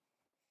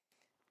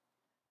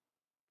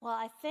Well,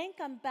 I think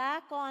I'm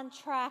back on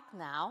track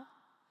now.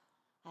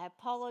 I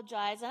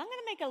apologize. And I'm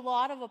going to make a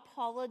lot of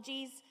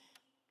apologies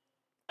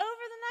over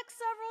the next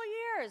several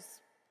years.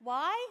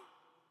 Why?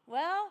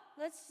 Well,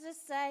 let's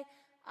just say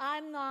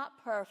I'm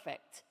not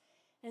perfect.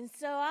 And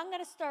so I'm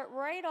going to start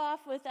right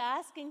off with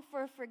asking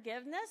for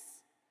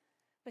forgiveness.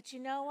 But you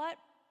know what?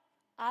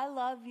 I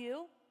love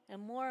you,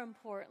 and more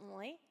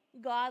importantly,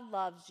 God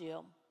loves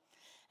you.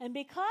 And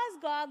because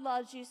God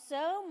loves you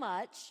so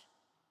much,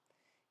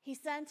 he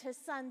sent his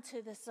son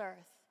to this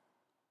earth.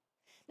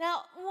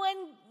 Now,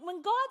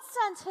 when God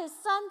sent his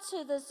son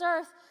to this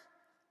earth,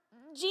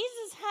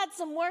 Jesus had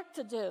some work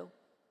to do.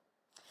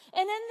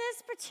 And in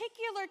this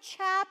particular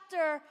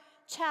chapter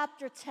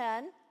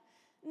 10,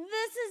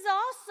 this is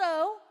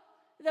also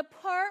the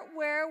part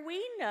where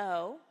we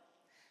know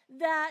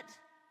that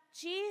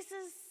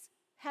Jesus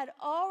had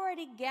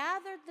already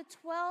gathered the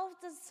 12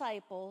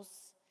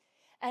 disciples,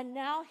 and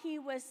now he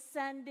was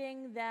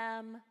sending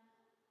them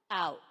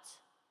out.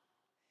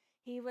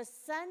 He was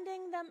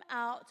sending them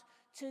out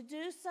to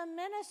do some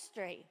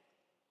ministry.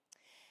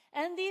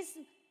 And these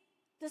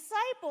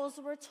disciples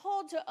were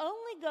told to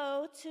only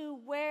go to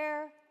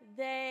where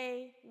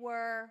they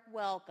were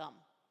welcome.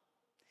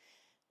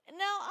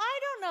 Now, I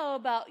don't know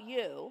about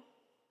you,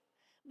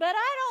 but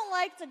I don't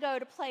like to go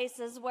to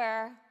places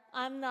where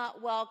I'm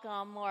not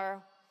welcome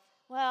or,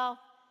 well,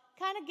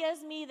 kind of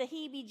gives me the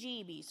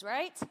heebie-jeebies,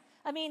 right?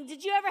 I mean,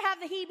 did you ever have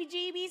the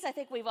heebie-jeebies? I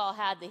think we've all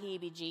had the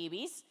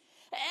heebie-jeebies.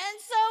 And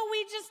so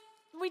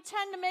we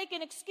tend to make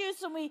an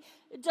excuse and we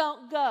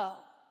don't go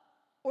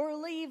or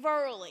leave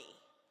early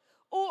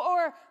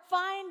or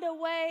find a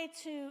way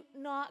to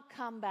not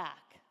come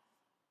back.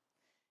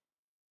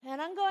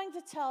 And I'm going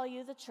to tell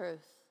you the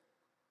truth.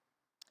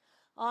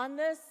 On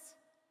this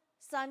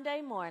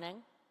Sunday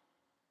morning,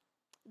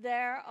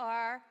 there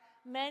are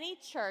many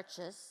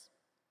churches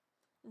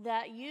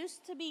that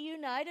used to be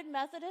United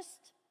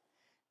Methodist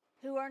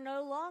who are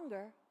no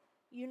longer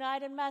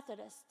United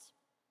Methodists.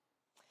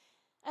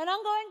 And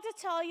I'm going to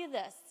tell you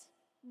this.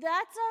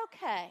 That's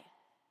okay.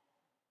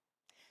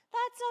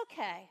 That's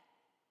okay.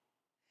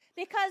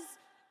 Because,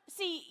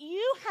 see,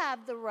 you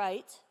have the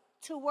right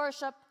to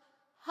worship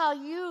how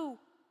you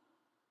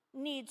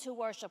need to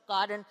worship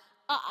God, and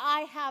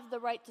I have the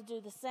right to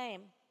do the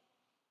same.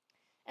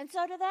 And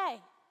so do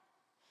they.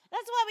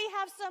 That's why we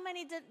have so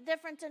many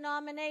different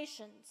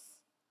denominations.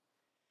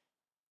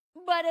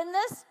 But in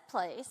this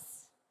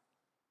place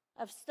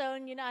of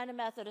Stone United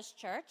Methodist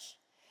Church,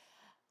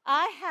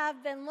 I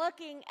have been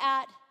looking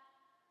at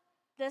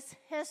this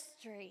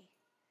history,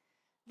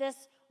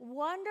 this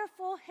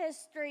wonderful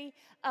history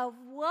of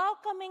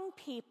welcoming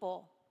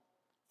people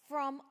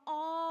from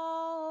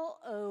all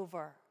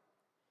over.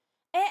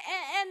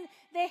 And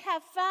they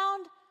have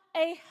found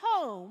a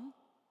home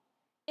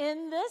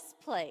in this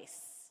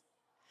place.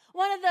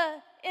 One of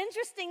the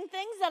interesting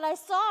things that I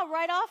saw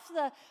right off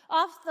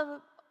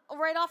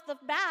the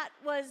bat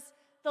was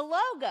the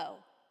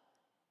logo.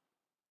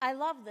 I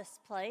love this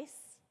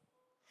place.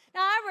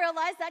 Now, I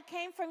realize that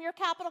came from your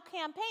capital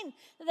campaign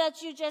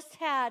that you just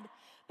had.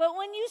 But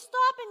when you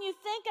stop and you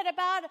think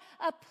about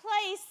a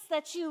place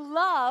that you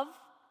love,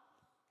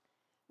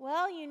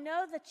 well, you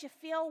know that you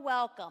feel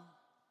welcome.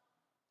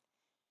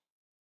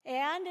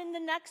 And in the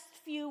next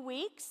few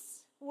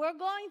weeks, we're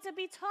going to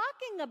be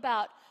talking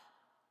about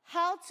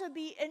how to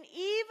be an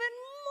even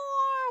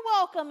more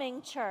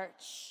welcoming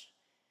church.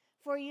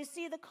 For you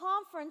see, the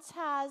conference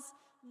has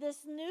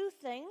this new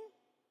thing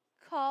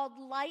called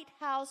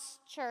Lighthouse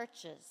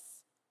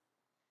Churches.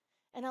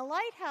 And a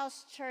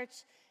lighthouse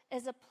church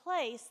is a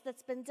place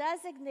that's been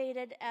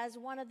designated as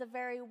one of the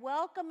very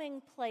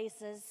welcoming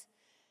places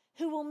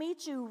who will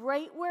meet you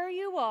right where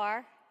you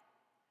are,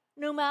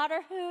 no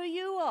matter who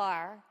you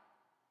are,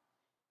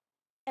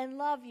 and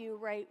love you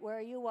right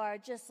where you are,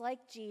 just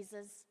like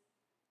Jesus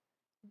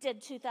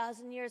did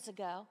 2,000 years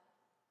ago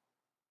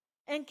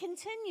and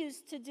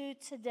continues to do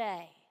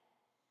today.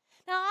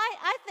 Now,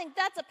 I think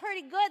that's a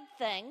pretty good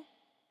thing,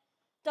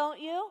 don't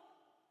you?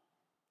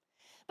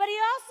 But he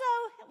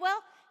also,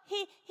 well,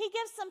 he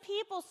gives some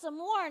people some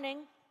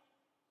warning.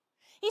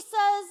 He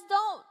says,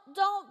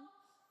 don't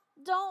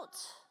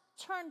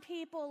turn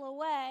people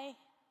away.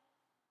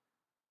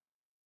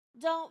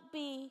 Don't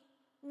be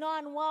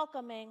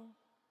non-welcoming. In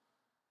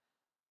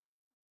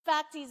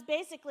fact, he's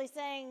basically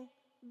saying,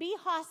 be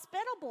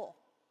hospitable.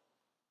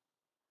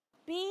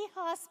 Be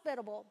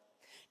hospitable.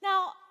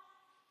 Now,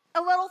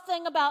 a little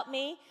thing about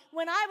me,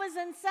 when I was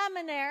in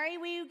seminary,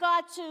 we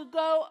got to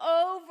go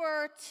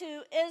over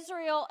to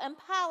Israel and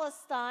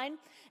Palestine,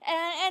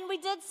 and we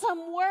did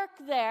some work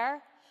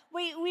there.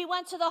 We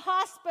went to the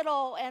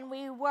hospital, and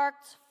we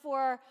worked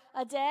for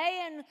a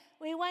day, and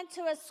we went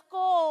to a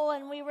school,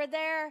 and we were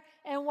there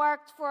and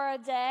worked for a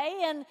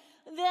day, and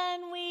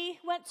then we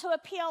went to a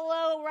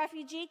PLO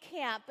refugee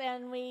camp,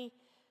 and we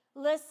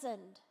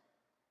listened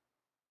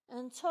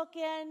and took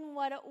in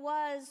what it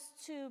was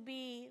to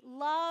be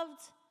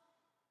loved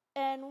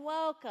and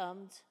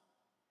welcomed,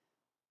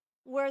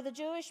 where the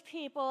Jewish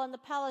people and the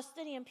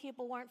Palestinian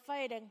people weren't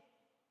fighting.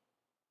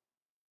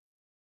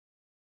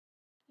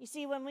 You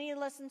see, when we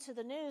listen to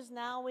the news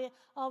now,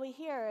 all we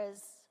hear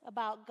is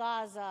about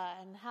Gaza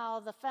and how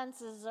the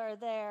fences are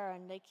there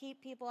and they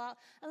keep people out.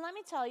 And let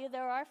me tell you,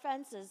 there are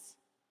fences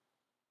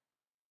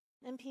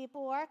and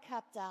people are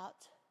kept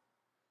out.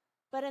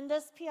 But in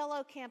this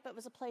PLO camp, it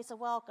was a place of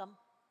welcome.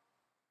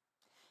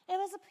 It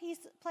was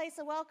a place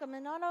of welcome,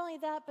 and not only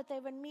that, but they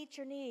would meet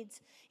your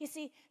needs. You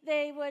see,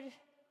 they would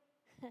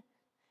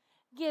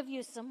give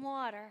you some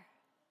water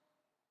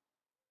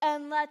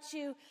and let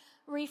you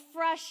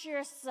refresh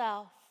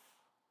yourself.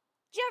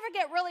 Do you ever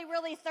get really,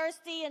 really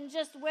thirsty and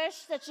just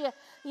wish that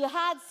you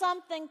had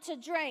something to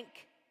drink?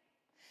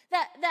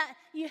 That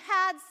you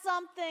had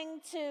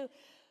something to,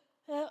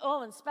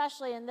 and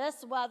especially in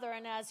this weather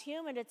and as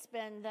humid it's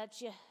been,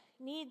 that you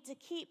need to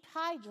keep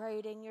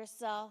hydrating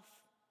yourself.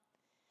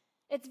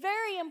 It's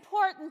very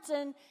important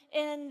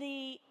in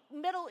the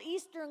Middle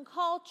Eastern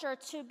culture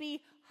to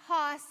be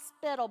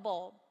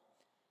hospitable.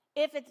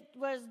 If it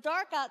was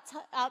dark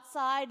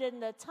outside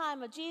in the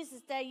time of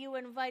Jesus' day, you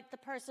would invite the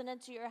person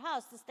into your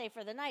house to stay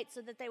for the night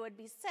so that they would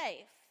be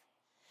safe.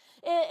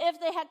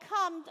 If they had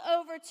come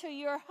over to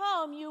your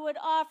home, you would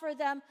offer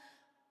them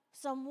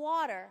some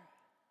water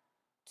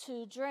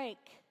to drink.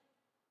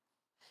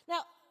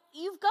 Now,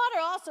 you've got to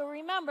also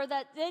remember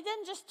that they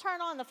didn't just turn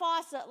on the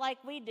faucet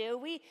like we do.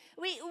 We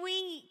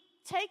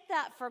take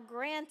that for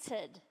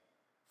granted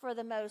for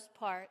the most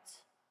part.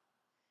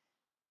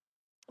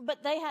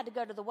 But they had to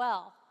go to the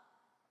well,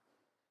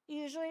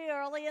 usually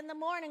early in the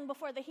morning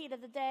before the heat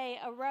of the day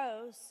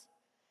arose,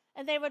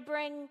 and they would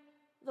bring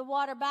the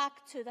water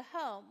back to the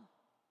home.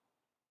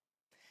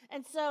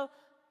 And so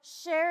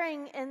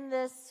sharing in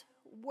this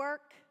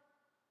work,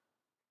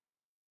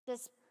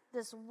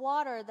 this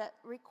water that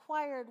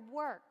required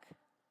work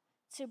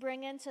to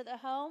bring into the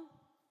home,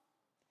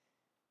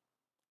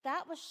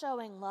 that was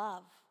showing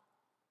love.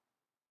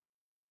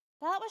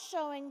 That was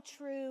showing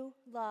true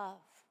love.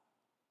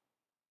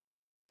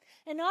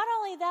 And not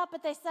only that,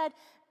 but they said,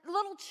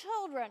 little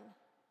children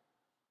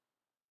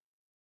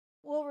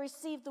will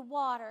receive the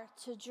water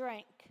to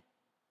drink.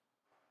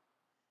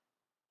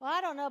 Well,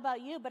 I don't know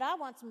about you, but I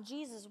want some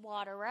Jesus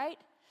water, right?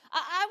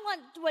 I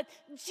want what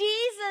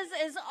Jesus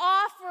is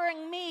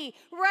offering me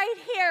right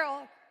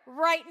here,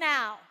 right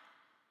now.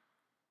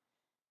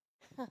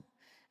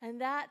 And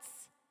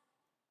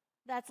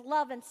that's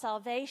love and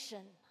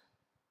salvation.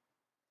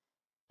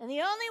 And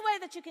the only way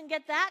that you can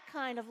get that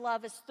kind of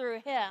love is through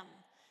Him.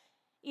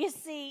 You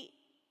see,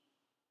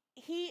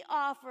 He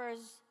offers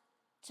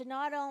to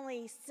not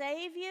only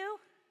save you,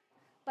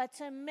 but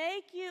to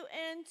make you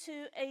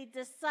into a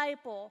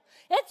disciple.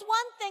 It's one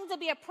thing to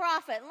be a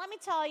prophet. And let me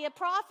tell you,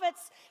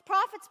 prophets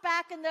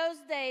back in those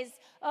days,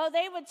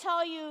 they would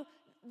tell you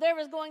there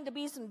was going to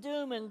be some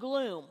doom and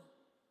gloom.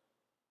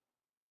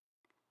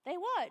 They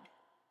would.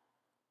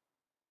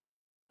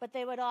 But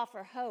they would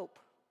offer hope.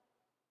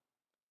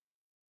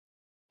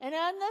 And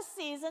in this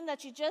season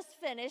that you just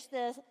finished,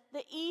 the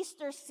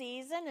Easter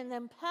season, and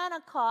then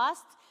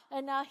Pentecost,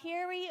 and now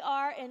here we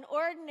are in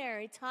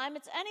ordinary time.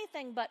 It's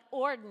anything but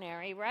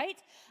ordinary, right?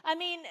 I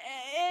mean,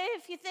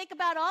 if you think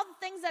about all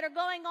the things that are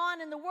going on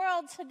in the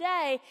world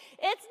today,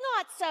 it's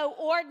not so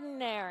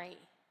ordinary.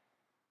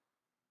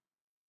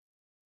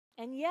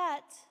 And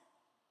yet,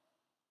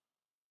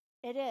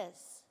 it is.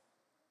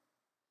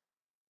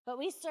 But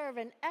we serve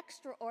an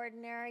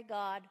extraordinary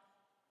God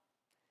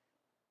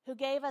who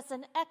gave us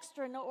an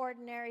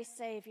extraordinary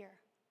Savior,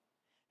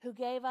 who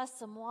gave us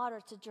some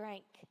water to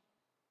drink.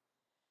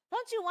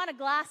 Don't you want a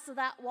glass of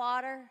that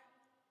water?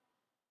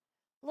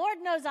 Lord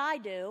knows I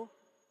do.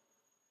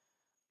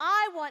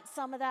 I want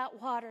some of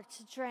that water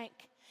to drink.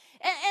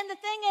 And the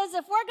thing is,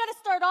 if we're going to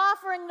start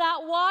offering that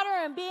water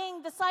and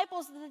being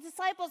disciples, the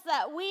disciples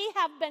that we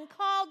have been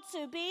called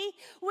to be,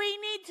 we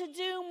need to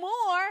do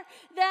more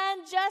than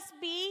just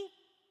be,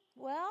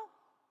 well,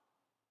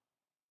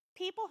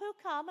 people who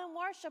come and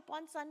worship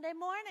on Sunday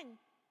morning.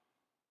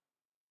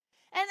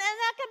 And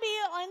that can be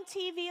on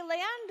TV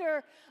Land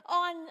or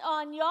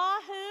on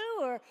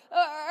Yahoo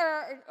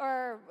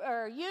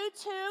or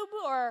YouTube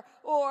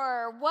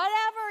or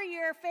whatever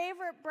your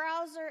favorite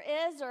browser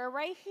is, or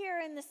right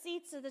here in the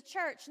seats of the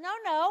church.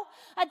 No.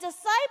 A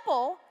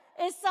disciple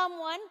is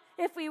someone,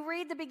 if we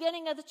read the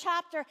beginning of the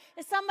chapter,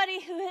 is somebody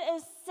who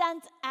is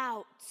sent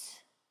out.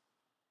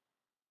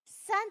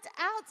 Sent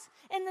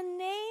out in the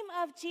name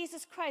of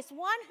Jesus Christ.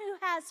 One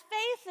who has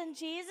faith in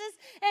Jesus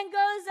and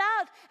goes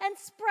out and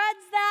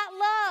spreads that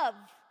love.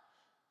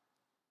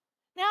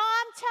 Now,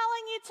 I'm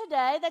telling you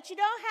today that you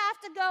don't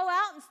have to go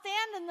out and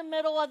stand in the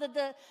middle of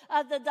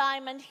the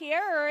diamond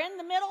here or in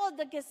the middle of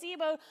the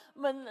gazebo.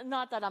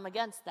 Not that I'm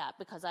against that,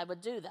 because I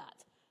would do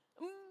that.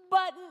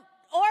 But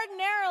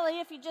ordinarily,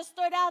 if you just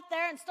stood out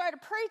there and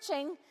started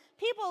preaching,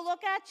 people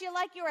look at you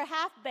like you were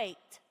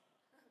half-baked.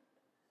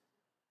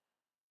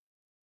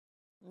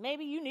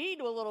 Maybe you need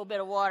a little bit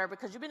of water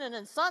because you've been in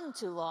the sun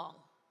too long.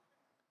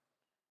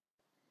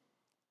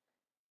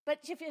 But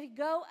if you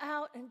go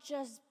out and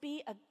just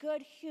be a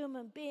good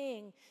human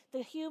being,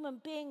 the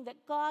human being that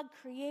God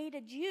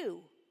created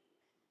you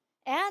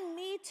and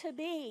me to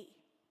be,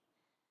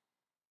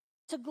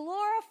 to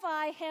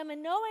glorify him,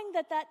 and knowing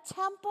that that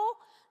temple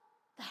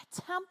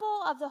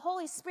of the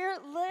Holy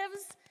Spirit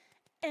lives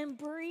and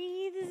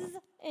breathes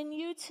in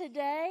you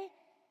today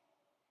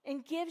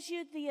and gives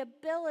you the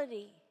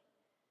ability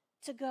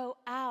to go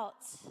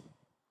out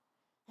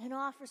and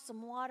offer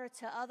some water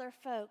to other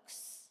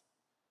folks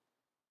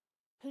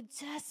who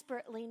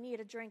desperately need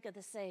a drink of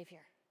the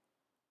Savior.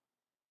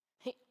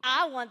 Hey,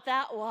 I want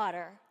that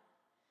water,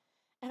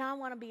 and I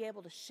want to be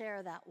able to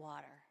share that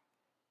water.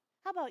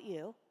 How about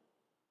you?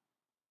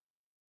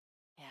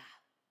 Yeah,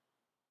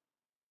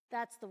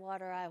 that's the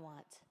water I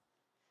want.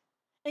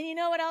 And you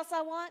know what else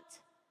I want?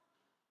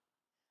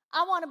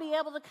 I want to be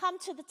able to come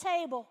to the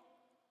table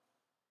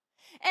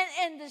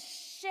and to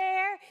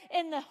share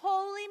in the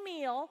holy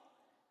meal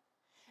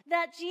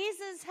that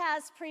Jesus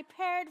has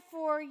prepared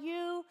for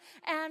you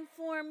and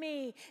for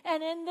me.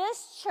 And in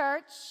this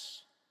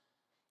church,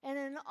 and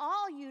in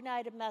all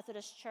United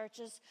Methodist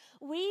churches,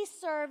 we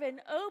serve an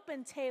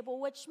open table,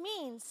 which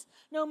means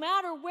no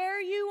matter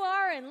where you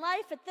are in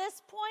life at this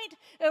point,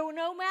 or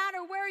no matter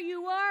where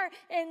you are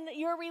in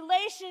your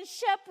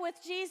relationship with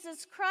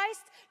Jesus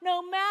Christ,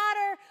 no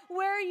matter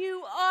where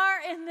you are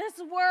in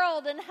this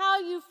world and how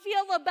you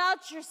feel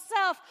about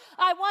yourself,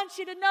 I want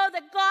you to know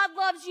that God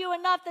loves you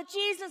enough, that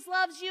Jesus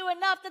loves you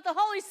enough, that the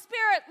Holy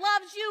Spirit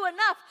loves you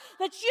enough,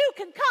 that you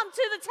can come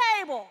to the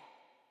table.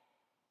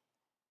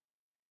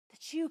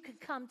 That you can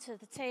come to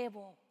the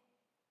table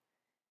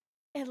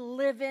and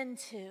live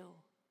into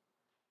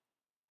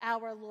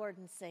our Lord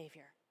and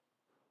Savior.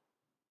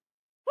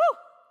 Whew!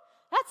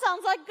 That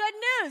sounds like good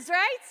news,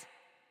 right?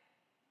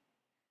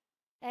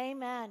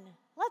 Amen.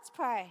 Let's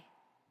pray.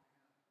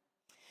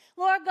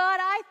 Lord God,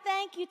 I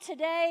thank you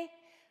today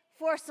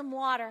for some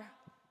water.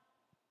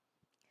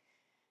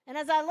 And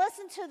as I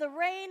listen to the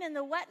rain and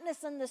the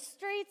wetness in the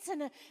streets,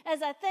 and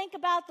as I think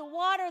about the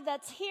water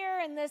that's here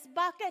in this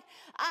bucket,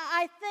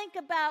 I think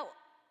about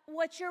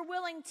what you're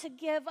willing to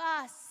give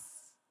us,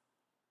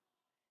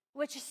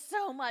 which is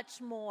so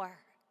much more.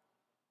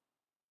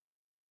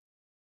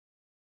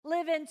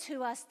 Live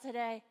into us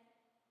today.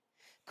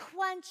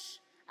 Quench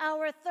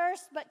our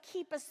thirst, but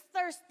keep us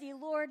thirsty,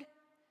 Lord.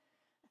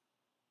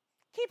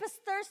 Keep us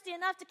thirsty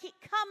enough to keep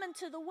coming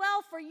to the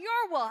well for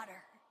your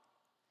water.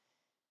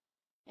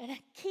 And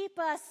keep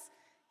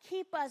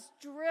us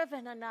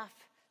driven enough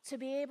to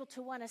be able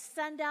to want to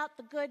send out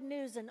the good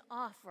news and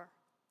offer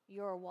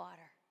your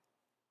water.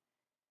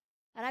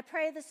 And I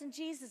pray this in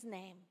Jesus'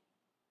 name.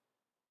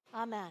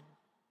 Amen.